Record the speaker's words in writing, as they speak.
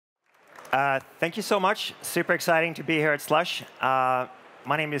Thank you so much. Super exciting to be here at Slush.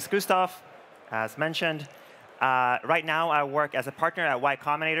 My name is Gustaf, as mentioned. Right now, I work as a partner at Y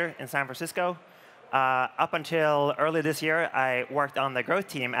Combinator in San Francisco. Up until early this year, I worked on the growth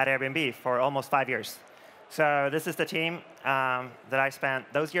team at Airbnb for almost 5 years. So this is the team that I spent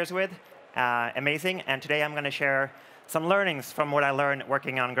those years with. Amazing. And today, I'm going to share some learnings from what I learned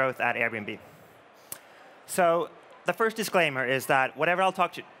working on growth at Airbnb. So the first disclaimer is that whatever I'll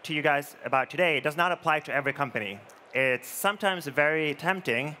talk to you guys about today does not apply to every company. It's sometimes very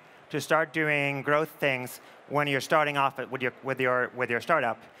tempting to start doing growth things when you're starting off with your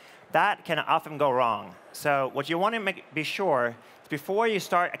startup. That can often go wrong. So what you want to be sure is before you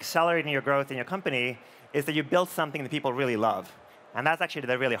start accelerating your growth in your company is that you build something that people really love. And that's actually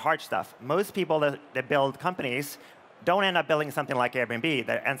the really hard stuff. Most people that build companies don't end up building something like Airbnb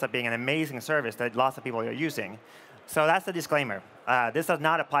that ends up being an amazing service that lots of people are using. So that's the disclaimer. This does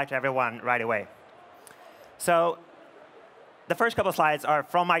not apply to everyone right away. So the first couple of slides are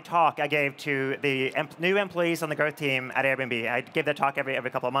from my talk I gave to the new employees on the growth team at Airbnb. I give that talk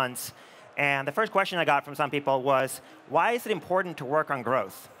every couple of months. And the first question I got from some people was, why is it important to work on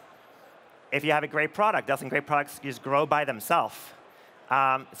growth? If you have a great product, doesn't great products just grow by themselves?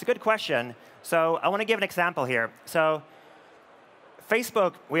 It's a good question. So I want to give an example here. So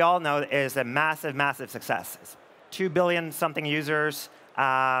Facebook, we all know, is a massive, massive success. It's 2 billion something users.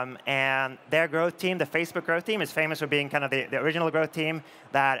 And their growth team, the Facebook growth team, is famous for being kind of the original growth team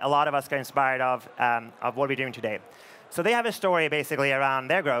that a lot of us got inspired of what we're doing today. So they have a story basically around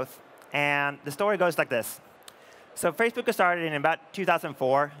their growth. And the story goes like this. So Facebook was started in about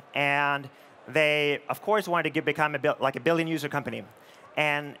 2004. And they, of course, wanted to become like a billion-user company.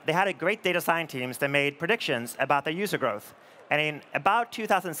 And they had a great data science teams that made predictions about their user growth. And in about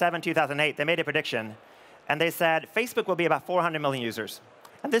 2007, 2008, they made a prediction. And they said Facebook will be about 400 million users.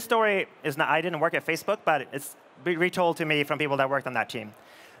 And this story is not, I didn't work at Facebook, but it's retold to me from people that worked on that team.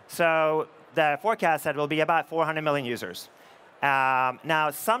 So the forecast said it will be about 400 million users.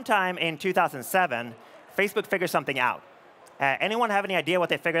 Now, sometime in 2007, Facebook figured something out. Anyone have any idea what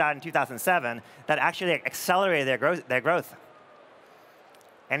they figured out in 2007 that actually accelerated their growth?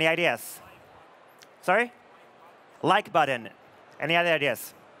 Any ideas? Sorry? Like button. Any other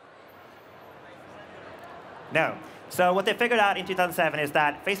ideas? No. So what they figured out in 2007 is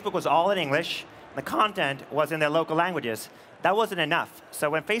that Facebook was all in English. The content was in their local languages. That wasn't enough. So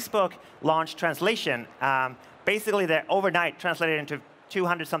when Facebook launched translation, basically they overnight translated into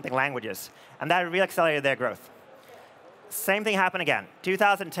 200-something languages. And that really accelerated their growth. Same thing happened again.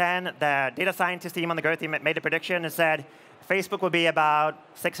 2010, the data scientist team on the growth team made a prediction and said Facebook will be about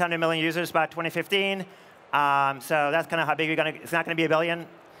 600 million users by 2015. So that's kind of how big you're going to. It's not going to be a billion.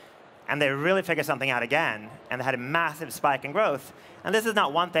 And they really figured something out again, and they had a massive spike in growth. And this is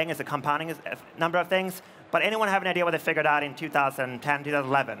not one thing, it's a compounding number of things. But anyone have an idea what they figured out in 2010,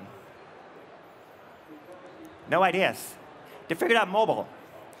 2011? No ideas. They figured out mobile.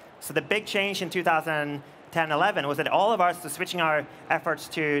 So the big change in 2010, 11 was that all of us were switching our efforts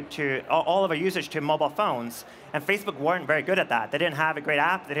to all of our usage to mobile phones. And Facebook weren't very good at that. They didn't have a great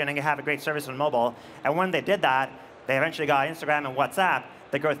app. They didn't have a great service on mobile. And when they did that, they eventually got Instagram and WhatsApp.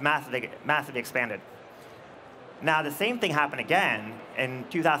 The growth massively expanded. Now, the same thing happened again in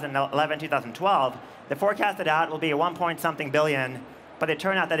 2011, 2012. The forecasted out will be 1-point-something billion, but it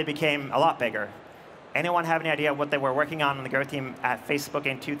turned out that it became a lot bigger. Anyone have any idea what they were working on the growth team at Facebook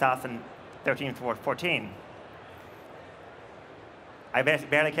in 2013, 14? I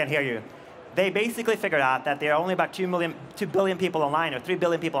barely can hear you. They basically figured out that there are only about 2 billion people online, or 3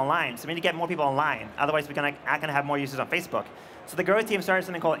 billion people online. So we need to get more people online. Otherwise, we're not going to have more users on Facebook. So the growth team started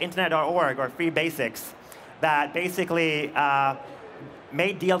something called internet.org, or Free Basics, that basically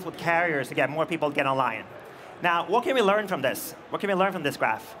made deals with carriers to get more people to get online. Now, what can we learn from this? What can we learn from this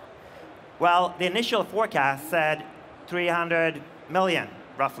graph? Well, the initial forecast said 300 million,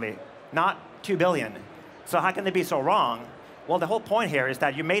 roughly, not 2 billion. So how can they be so wrong? Well, the whole point here is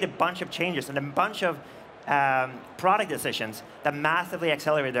that you made a bunch of changes and a bunch of product decisions that massively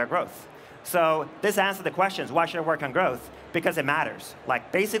accelerated their growth. So this answers the questions, why should I work on growth? Because it matters.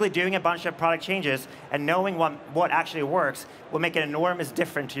 Like basically doing a bunch of product changes and knowing what actually works will make an enormous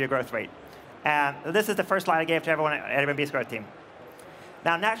difference to your growth rate. And this is the first slide I gave to everyone at Airbnb's growth team.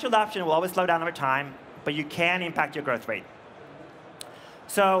 Now, natural adoption will always slow down over time, but you can impact your growth rate.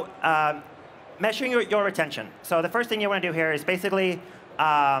 So measuring your retention. So the first thing you want to do here is basically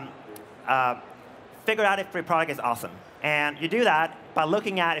figure out if your product is awesome. And you do that by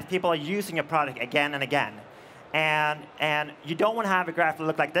looking at if people are using your product again and again. And you don't want to have a graph that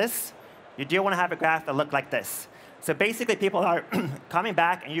look like this. You do want to have a graph that look like this. So basically, people are coming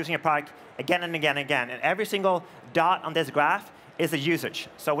back and using your product again and again and again. And every single dot on this graph is the usage.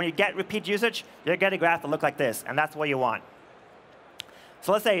 So when you get repeat usage, you get a graph that looks like this, and that's what you want.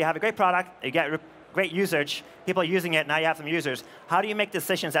 So let's say you have a great product, you get great usage, people are using it, now you have some users. How do you make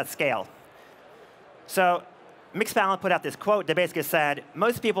decisions at scale? So Mixpanel put out this quote that basically said,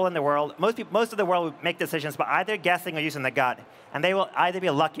 most people in the world, most of the world will make decisions by either guessing or using the gut, and they will either be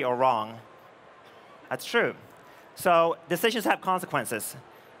lucky or wrong. That's true. So decisions have consequences.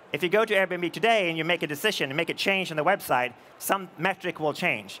 If you go to Airbnb today and you make a decision and make a change on the website, some metric will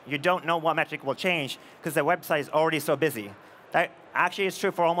change. You don't know what metric will change because the website is already so busy. That actually is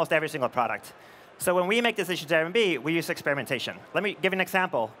true for almost every single product. So when we make decisions at Airbnb, we use experimentation. Let me give you an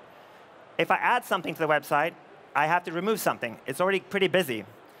example. If I add something to the website, I have to remove something. It's already pretty busy.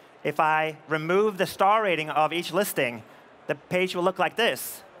 If I remove the star rating of each listing, the page will look like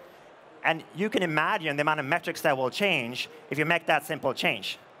this. And you can imagine the amount of metrics that will change if you make that simple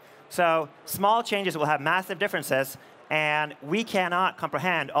change. So small changes will have massive differences, and we cannot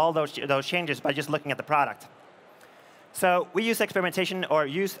comprehend all those changes by just looking at the product. So we use experimentation, or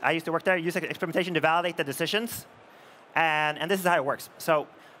I used to work there, use experimentation to validate the decisions. And this is how it works. So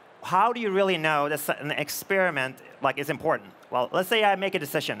how do you really know that an experiment is important? Well, let's say I make a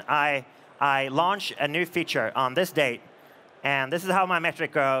decision. I launch a new feature on this date, and this is how my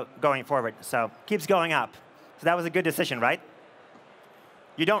metric going forward. So keeps going up. So that was a good decision, right?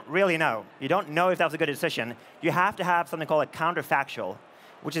 You don't really know. You don't know if that was a good decision. You have to have something called a counterfactual,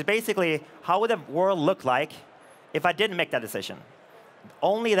 which is basically how would the world look like if I didn't make that decision?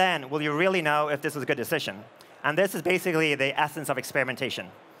 Only then will you really know if this was a good decision. And this is basically the essence of experimentation.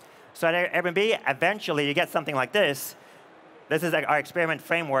 So at Airbnb, eventually you get something like this. This is our experiment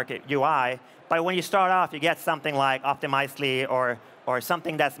framework UI. But when you start off, you get something like Optimizely or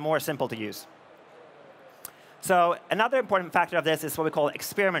something that's more simple to use. So another important factor of this is what we call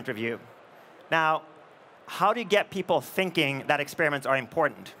experiment review. Now, how do you get people thinking that experiments are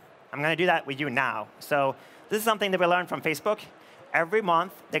important? I'm going to do that with you now. So this is something that we learned from Facebook. Every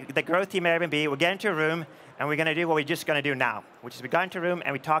month, the growth team at Airbnb will get into a room, and we're going to do what we're just going to do now, which is we got into a room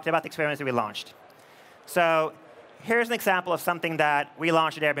and we talked about the experiments that we launched. So here's an example of something that we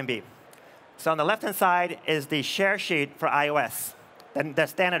launched at Airbnb. So on the left-hand side is the share sheet for iOS, the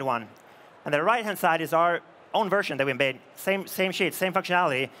standard one. And the right-hand side is our own version that we made. Same sheet, same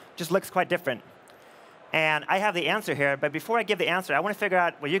functionality, just looks quite different. And I have the answer here, but before I give the answer, I want to figure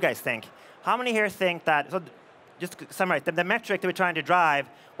out what you guys think. How many here think that, so just to summarize, the metric that we're trying to drive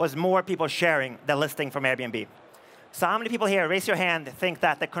was more people sharing the listing from Airbnb. So how many people here, raise your hand, think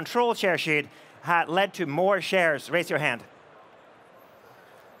that the control share sheet had led to more shares? Raise your hand.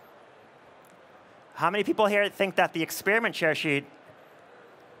 How many people here think that the experiment share sheet?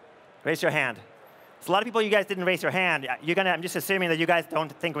 Raise your hand. So a lot of people, you guys didn't raise your hand. I'm just assuming that you guys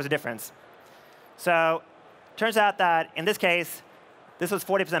don't think it was a difference. So turns out that in this case, this was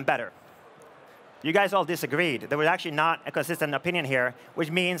 40% better. You guys all disagreed. There was actually not a consistent opinion here,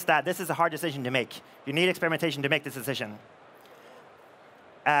 which means that this is a hard decision to make. You need experimentation to make this decision.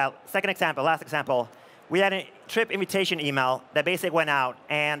 Second example, last example. We had a trip invitation email that basically went out,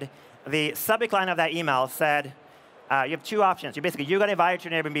 and the subject line of that email said, you have two options. You got invited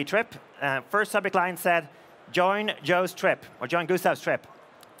to an Airbnb trip. First subject line said, join Joe's trip, or join Gustaf's trip.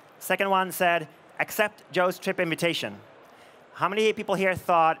 Second one said, accept Joe's trip invitation. How many people here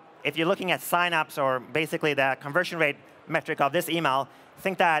thought, if you're looking at signups or basically the conversion rate metric of this email,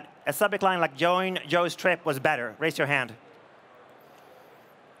 think that a subject line like join Joe's trip was better? Raise your hand.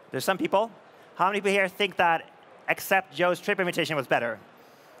 There's some people. How many people here think that accept Joe's trip invitation was better?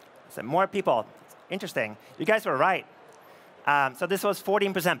 So more people. Interesting. You guys were right. So this was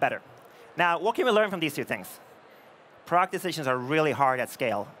 14% better. Now, what can we learn from these two things? Product decisions are really hard at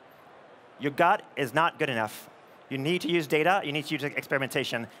scale. Your gut is not good enough. You need to use data. You need to use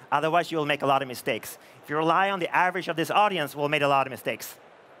experimentation. Otherwise, you'll make a lot of mistakes. If you rely on the average of this audience, we'll make a lot of mistakes.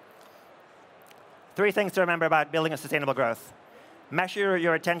 3 things to remember about building a sustainable growth. Measure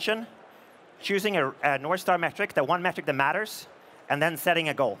your attention, choosing a North Star metric, the one metric that matters, and then setting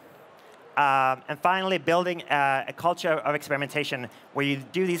a goal. And finally, building a culture of experimentation where you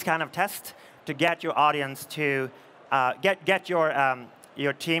do these kind of tests to get your audience to get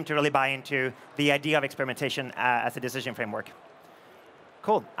your team to really buy into the idea of experimentation as a decision framework.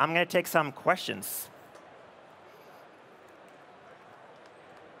 Cool. I'm going to take some questions.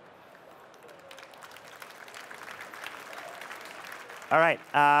 All right.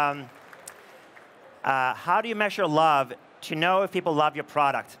 How do you measure love to know if people love your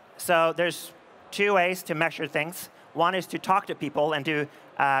product? So there's 2 ways to measure things. One is to talk to people and do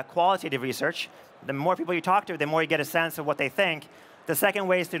qualitative research. the more people you talk to, the more you get a sense of what they think. The second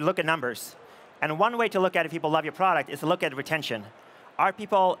way is to look at numbers. And one way to look at if people love your product is to look at retention. Are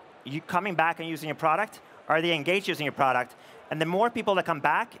people coming back and using your product? Are they engaged using your product? And the more people that come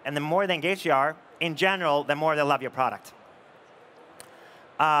back and the more they engaged you are, in general, the more they love your product.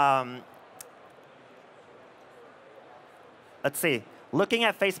 Let's see. Looking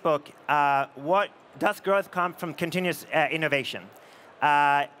at Facebook, what does growth come from continuous innovation?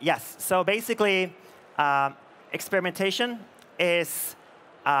 Yes. So basically, experimentation is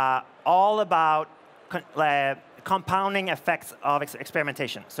all about compounding effects of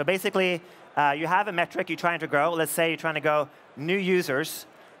experimentation. So basically, you have a metric you're trying to grow. Let's say you're trying to grow new users.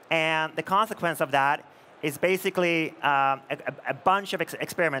 And the consequence of that is basically a bunch of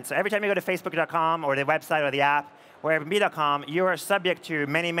experiments. So every time you go to Facebook.com or the website or the app or Airbnb.com, you are subject to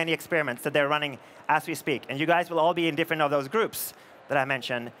many, many experiments that they're running as we speak. And you guys will all be in different of those groups that I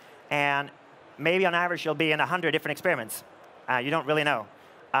mentioned. And maybe on average, you'll be in 100 different experiments. You don't really know.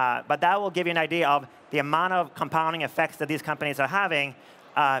 But that will give you an idea of the amount of compounding effects that these companies are having,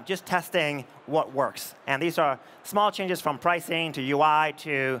 just testing what works. And these are small changes from pricing to UI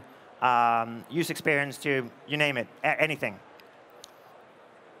to user experience to, you name it, anything.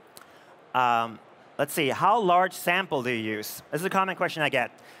 Let's see, how large sample do you use? This is a common question I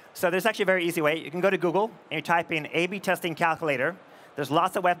get. So there's actually a very easy way. You can go to Google, and you type in A/B testing calculator. There's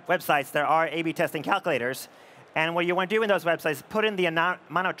lots of websites that are A/B testing calculators. And what you want to do in those websites is put in the amount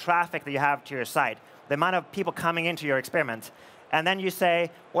of traffic that you have to your site, the amount of people coming into your experiment. And then you say,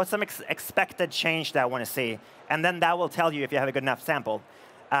 what's some expected change that I want to see? And then that will tell you if you have a good enough sample.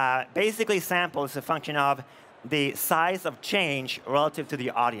 Basically, sample is a function of the size of change relative to the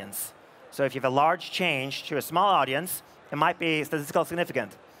audience. So if you have a large change to a small audience, it might be statistically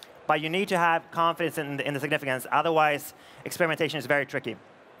significant. But you need to have confidence in the significance. Otherwise, experimentation is very tricky.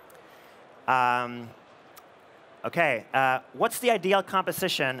 OK, what's the ideal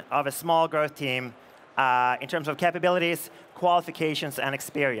composition of a small growth team in terms of capabilities, qualifications, and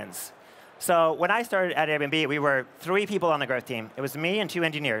experience? So when I started at Airbnb, we were 3 people on the growth team. It was me and 2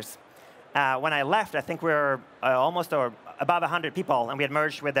 engineers. When I left, I think we were almost or above 100 people, and we had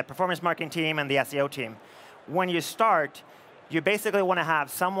merged with the performance marketing team and the SEO team. When you start, you basically want to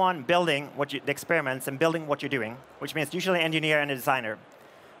have someone building the experiments and building what you're doing, which means usually an engineer and a designer.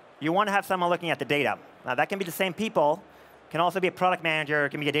 You want to have someone looking at the data. Now, that can be the same people. Can also be a product manager.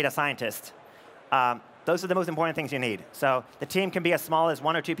 Can be a data scientist. Those are the most important things you need. So the team can be as small as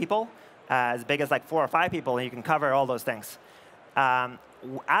 1 or 2 people, as big as like 4 or 5 people, and you can cover all those things.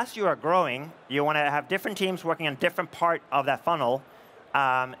 As you are growing, you want to have different teams working on different part of that funnel,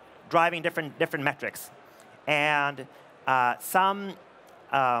 driving different metrics. And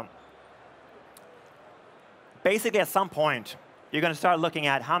basically, at some point, you're going to start looking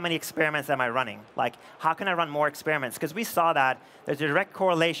at how many experiments am I running? Like, how can I run more experiments? Because we saw that there's a direct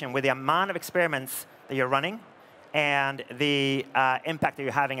correlation with the amount of experiments that you're running and the impact that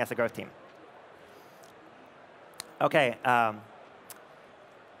you're having as a growth team. OK.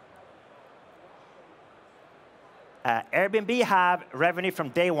 Airbnb have revenue from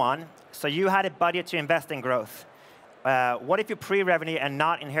day one, so you had a budget to invest in growth. What if you pre-revenue and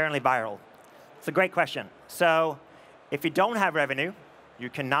not inherently viral? It's a great question. So if you don't have revenue, you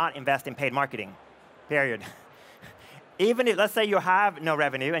cannot invest in paid marketing, period. Even if, let's say you have no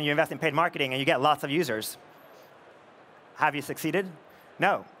revenue and you invest in paid marketing and you get lots of users, have you succeeded?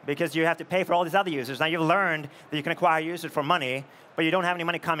 No, because you have to pay for all these other users. Now, you've learned that you can acquire users for money, but you don't have any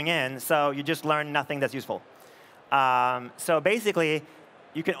money coming in, so you just learn nothing that's useful. So basically,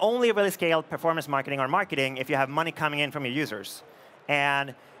 you can only really scale performance marketing or marketing if you have money coming in from your users.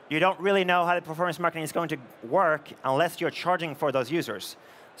 And you don't really know how the performance marketing is going to work unless you're charging for those users.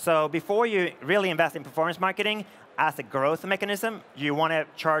 So before you really invest in performance marketing as a growth mechanism, you want to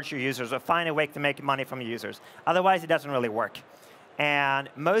charge your users or find a way to make money from your users. Otherwise, it doesn't really work. And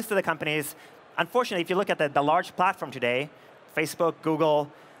most of the companies, unfortunately, if you look at the large platform today, Facebook,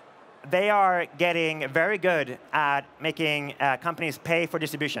 Google, they are getting very good at making companies pay for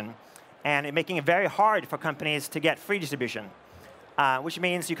distribution and making it very hard for companies to get free distribution, which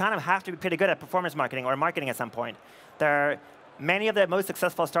means you kind of have to be pretty good at performance marketing or marketing at some point. Many of the most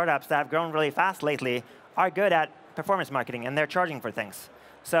successful startups that have grown really fast lately are good at performance marketing, and they're charging for things.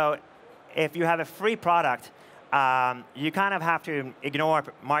 So if you have a free product, you kind of have to ignore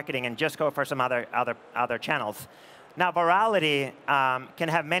marketing and just go for some other channels. Now, virality can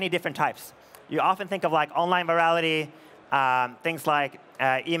have many different types. You often think of like online virality, things like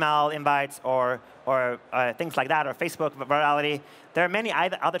email invites or things like that, or Facebook virality. There are many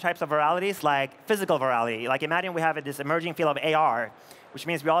other types of viralities, like physical virality. Like imagine we have this emerging field of AR, which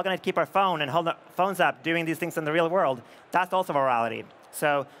means we're all going to keep our phone and hold our phones up doing these things in the real world. That's also virality.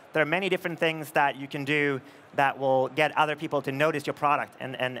 So there are many different things that you can do that will get other people to notice your product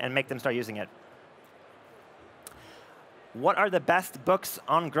and make them start using it. What are the best books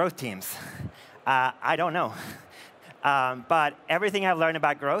on growth teams? I don't know. But everything I've learned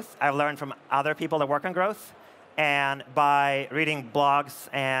about growth, I've learned from other people that work on growth and by reading blogs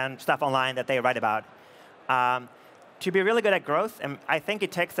and stuff online that they write about. To be really good at growth, and I think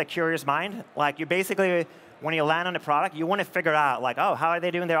it takes a curious mind. Like you basically, when you land on a product, you want to figure out, like, oh, how are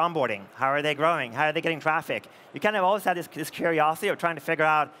they doing their onboarding? How are they growing? How are they getting traffic? You kind of always have this curiosity of trying to figure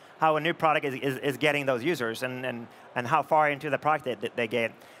out how a new product is getting those users and how far into the product they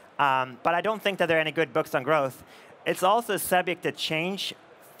get. But I don't think that there are any good books on growth. It's also subject to change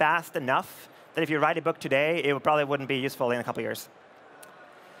fast enough that if you write a book today, it probably wouldn't be useful in a couple of years.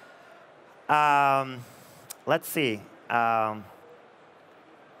 Let's see.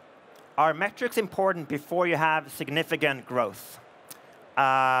 Are metrics important before you have significant growth?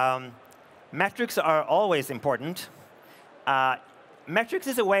 Metrics are always important. Metrics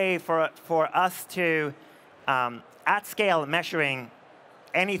is a way for us to, at scale, measuring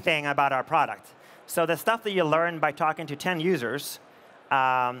anything about our product. So the stuff that you learn by talking to 10 users,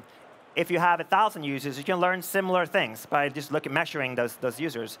 if you have 1,000 users, you can learn similar things by just measuring those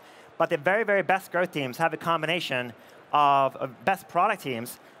users. But the very, very best growth teams have a combination of best product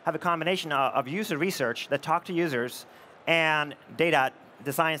teams have a combination of user research that talk to users and data,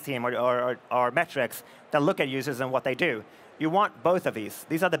 the science team or metrics that look at users and what they do. You want both of these.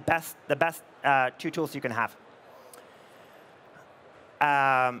 These are the best two tools you can have.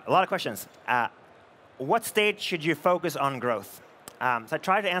 A lot of questions. What stage should you focus on growth? So I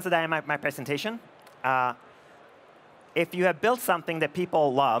tried to answer that in my presentation. If you have built something that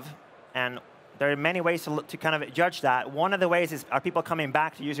people love, and there are many ways to kind of judge that. One of the ways is, are people coming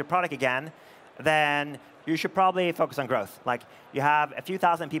back to use your product again? Then you should probably focus on growth. Like you have a few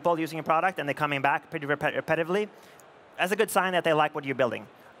thousand people using your product, and they're coming back pretty repetitively. That's a good sign that they like what you're building.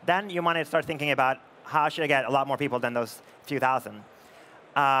 Then you want to start thinking about how should I get a lot more people than those few thousand.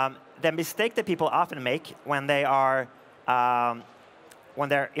 The mistake that people often make when they're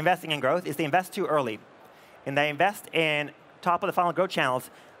investing in growth is they invest too early. And they invest in top of the funnel growth channels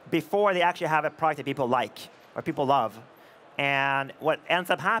before they actually have a product that people like or people love. And what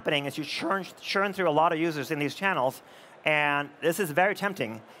ends up happening is you churn through a lot of users in these channels. And this is very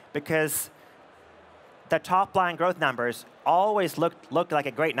tempting because the top line growth numbers always look like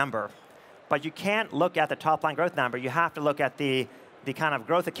a great number. But you can't look at the top line growth number. You have to look at the kind of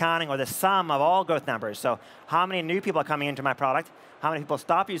growth accounting or the sum of all growth numbers. So how many new people are coming into my product? How many people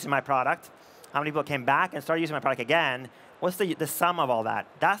stop using my product? How many people came back and started using my product again? What's the sum of all that?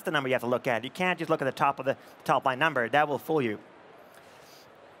 That's the number you have to look at. You can't just look at the top of the top line number. That will fool you.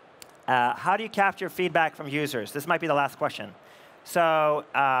 How do you capture feedback from users? This might be the last question. So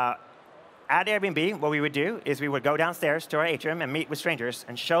at Airbnb, what we would do is we would go downstairs to our atrium and meet with strangers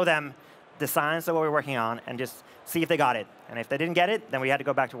and show them the science of what we're working on and just see if they got it. And if they didn't get it, then we had to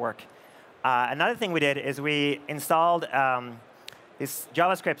go back to work. Another thing we did is we installed this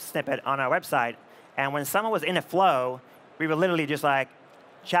JavaScript snippet on our website. And when someone was in a flow, we would literally just like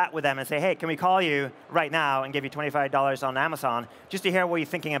chat with them and say, hey, can we call you right now and give you $25 on Amazon just to hear what you're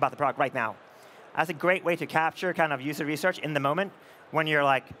thinking about the product right now? That's a great way to capture kind of user research in the moment when you're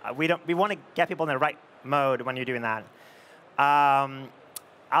like, we want to get people in the right mode when you're doing that.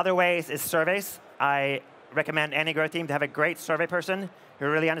 Other ways is surveys. I recommend any growth team to have a great survey person who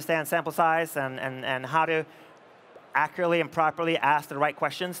really understands sample size and how to accurately and properly ask the right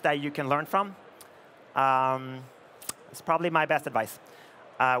questions that you can learn from. It's probably my best advice.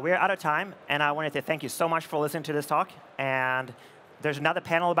 We're out of time, and I wanted to thank you so much for listening to this talk. And there's another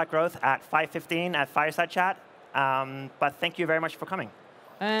panel about growth at 5:15 at Fireside Chat. But thank you very much for coming.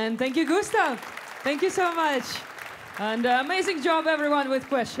 And thank you, Gustaf. Thank you so much. And amazing job, everyone, with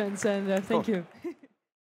questions. And thank you.